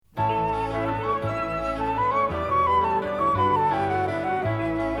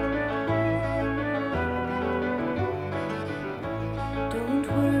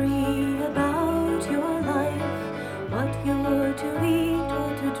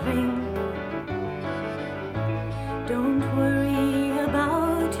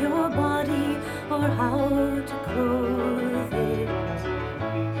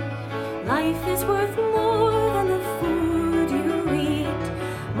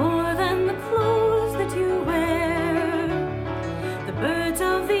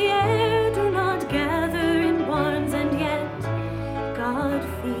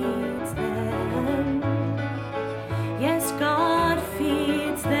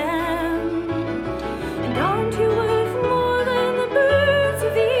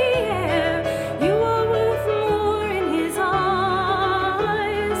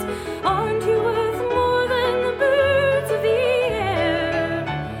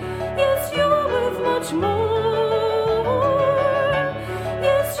much more.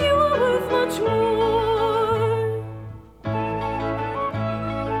 Yes, you are worth much more.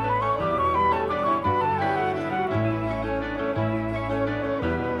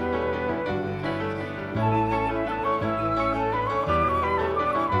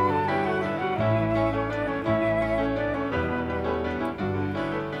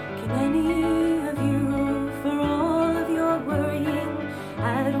 Can any of you, for all of your worrying,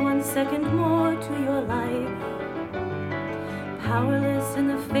 add 1 second more to your life? Powerless in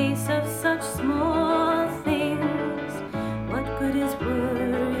the face of such small things, what good is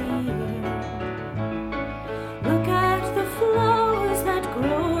worrying? Look at the flowers that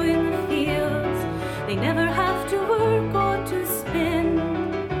grow in the fields. They never have to work or to spin.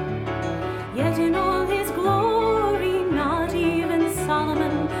 Yet in all his glory, not even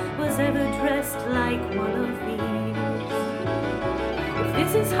Solomon was ever dressed like one of these. If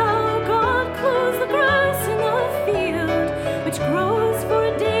this is how